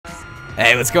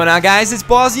Hey, what's going on, guys? It's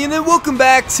Boznean and welcome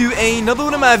back to another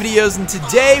one of my videos, and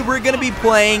today we're gonna be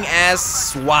playing as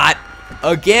SWAT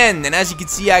again. And as you can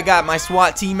see, I got my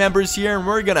SWAT team members here, and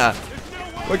we're gonna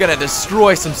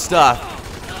destroy some stuff.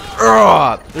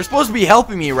 Ugh, they're supposed to be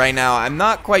helping me right now. I'm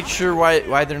not quite sure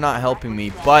why they're not helping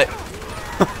me, but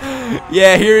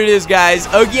yeah, here it is, guys.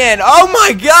 Again. Oh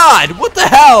my god, what the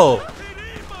hell?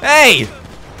 Hey,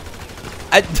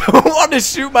 I don't want to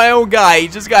shoot my own guy. He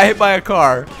just got hit by a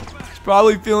car.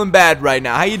 Probably feeling bad right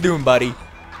now. How you doing, buddy?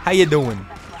 How you doing?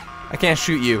 I can't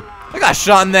shoot you. I got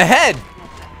shot in the head.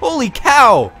 Holy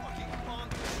cow.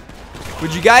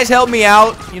 Would you guys help me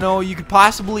out? You know, you could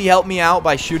possibly help me out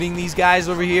by shooting these guys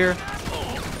over here.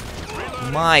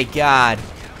 My god.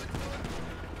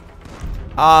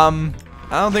 I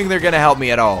don't think they're gonna help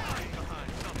me at all.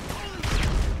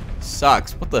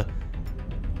 Sucks. What the?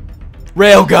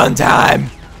 Railgun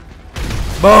time.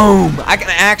 Boom! I can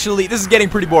actually. This is getting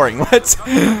pretty boring.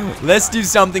 Let's do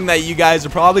something that you guys are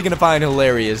probably gonna find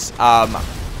hilarious. I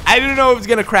don't know if it's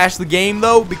gonna crash the game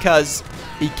though, because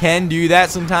he can do that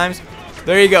sometimes.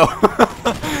 There you go.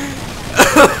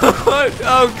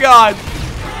 Oh god.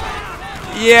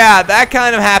 Yeah, that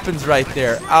kind of happens right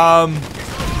there.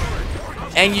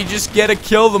 And you just get to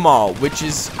kill them all, which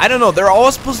is, I don't know. They're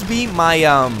all supposed to be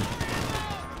my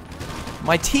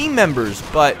my team members,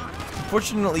 but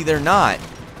unfortunately they're not.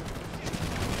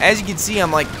 As you can see,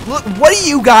 I'm like, look, what are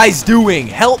you guys doing?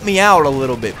 Help me out a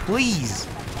little bit, please.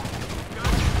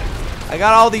 I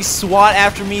got all these SWAT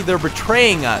after me. They're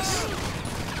betraying us.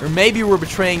 Or maybe we're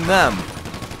betraying them.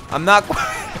 I'm not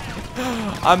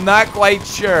I'm not quite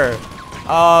sure.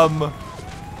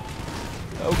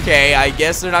 Okay, I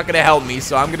guess they're not gonna help me,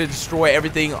 so I'm gonna destroy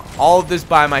everything, all of this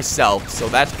by myself. So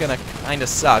that's gonna kinda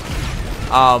suck.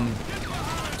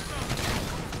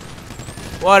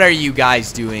 What are you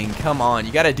guys doing? Come on,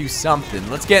 you gotta do something.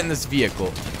 Let's get in this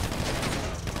vehicle.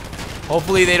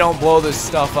 Hopefully they don't blow this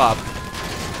stuff up.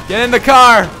 Get in the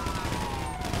car!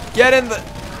 Get in the...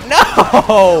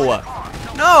 No!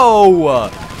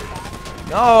 No!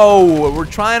 No! We're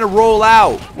trying to roll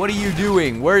out. What are you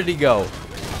doing? Where did he go?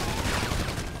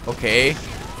 Okay.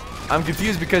 I'm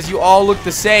confused because you all look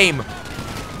the same.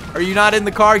 Are you not in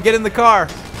the car? Get in the car.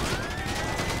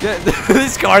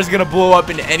 This car's gonna blow up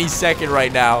in any second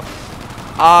right now.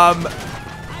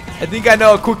 I think I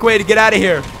know a quick way to get out of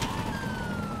here.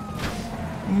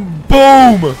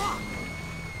 Boom!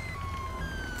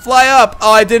 Fly up.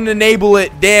 Oh, I didn't enable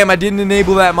it. Damn, I didn't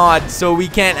enable that mod, so we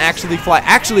can't actually fly.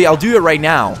 Actually, I'll do it right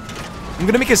now. I'm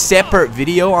gonna make a separate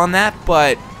video on that,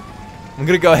 but I'm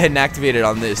gonna go ahead and activate it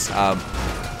on this.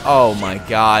 Oh my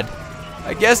god.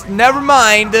 I guess never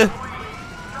mind.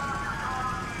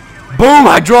 Boom!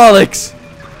 Hydraulics!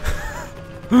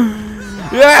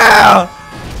 Yeah!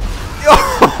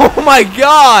 Oh my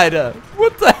god!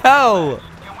 What the hell?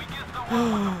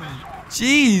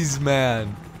 Jeez,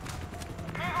 man.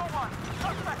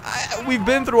 We've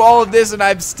been through all of this and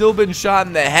I've still been shot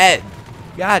in the head.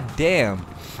 God damn.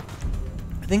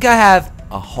 I think I have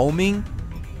a homing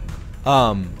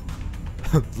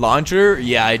launcher.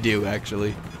 Yeah, I do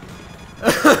actually.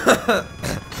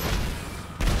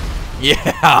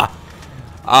 Yeah.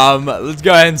 Let's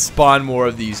go ahead and spawn more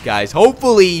of these guys.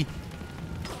 Hopefully,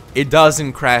 it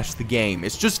doesn't crash the game.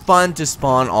 It's just fun to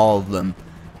spawn all of them.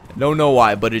 I don't know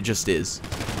why, but it just is.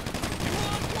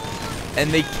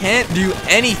 And they can't do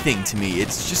anything to me.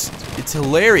 It's just, it's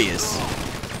hilarious.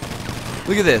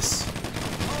 Look at this.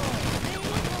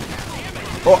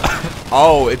 Oh,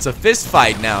 oh, it's a fist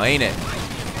fight now, ain't it?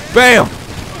 Bam!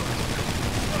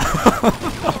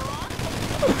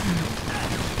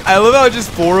 I love how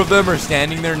just 4 of them are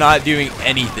standing there not doing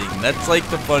anything. That's like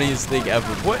the funniest thing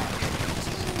ever. What?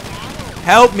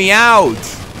 Help me out.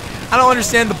 I don't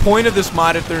understand the point of this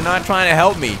mod if they're not trying to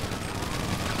help me.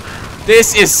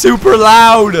 This is super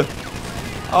loud.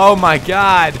 Oh my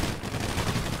god.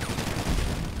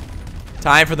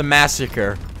 Time for the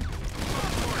massacre.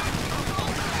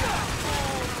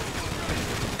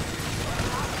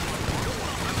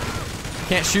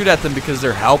 Can't shoot at them because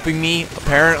they're helping me,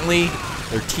 apparently.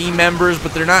 They're team members,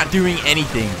 but they're not doing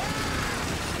anything.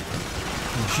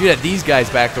 Shoot at these guys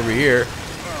back over here.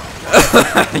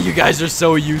 You guys are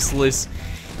so useless.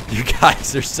 You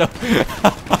guys are so...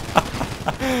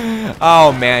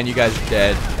 Oh man, you guys are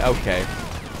dead. Okay.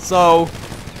 So,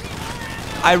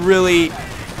 I really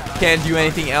can't do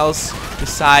anything else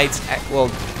besides... Well,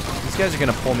 these guys are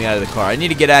going to pull me out of the car. I need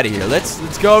to get out of here.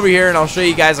 Let's go over here and I'll show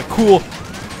you guys a cool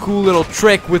little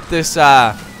trick with this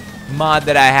mod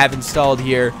that I have installed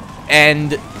here,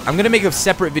 and I'm gonna make a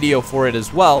separate video for it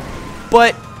as well,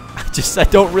 but I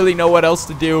don't really know what else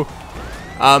to do.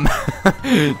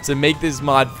 to make this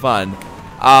mod fun.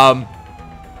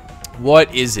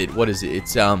 What is it? What is it?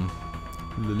 It's the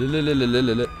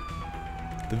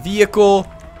vehicle,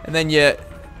 and then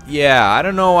yeah, I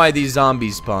don't know why these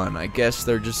zombies spawn. I guess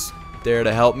they're just there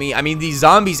to help me. I mean, these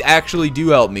zombies actually do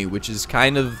help me, which is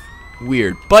kind of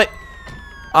weird. But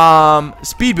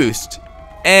speed boost,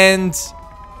 and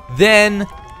then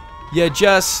you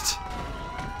just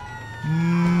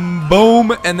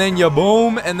boom, and then you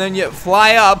boom, and then you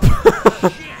fly up.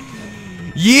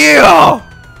 Yeah.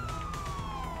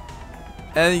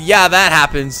 And yeah, that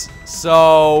happens.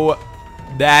 So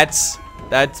that's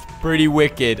pretty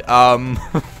wicked. I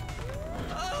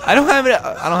don't have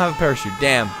a parachute.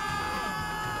 Damn.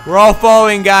 We're all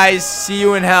following, guys. See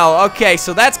you in hell. Okay,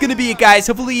 so that's gonna be it, guys.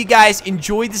 Hopefully you guys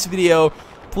enjoyed this video.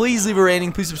 Please leave a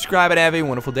rating. Please subscribe, and have a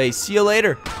wonderful day. See you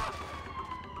later.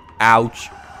 Ouch.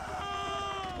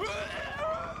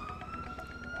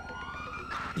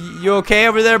 You okay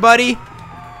over there, buddy?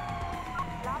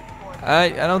 I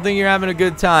don't think you're having a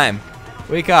good time.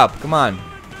 Wake up. Come on.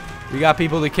 We got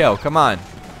people to kill. Come on.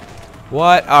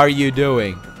 What are you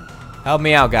doing? Help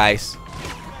me out, guys.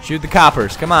 Shoot the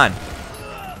coppers. Come on.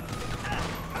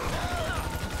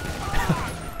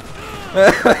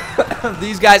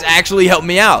 These guys actually helped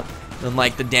me out.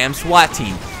 Unlike the damn SWAT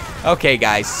team. Okay,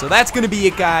 guys. So that's going to be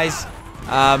it, guys.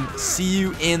 See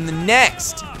you in the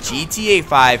next GTA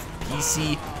 5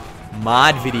 PC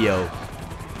mod video.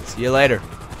 See you later.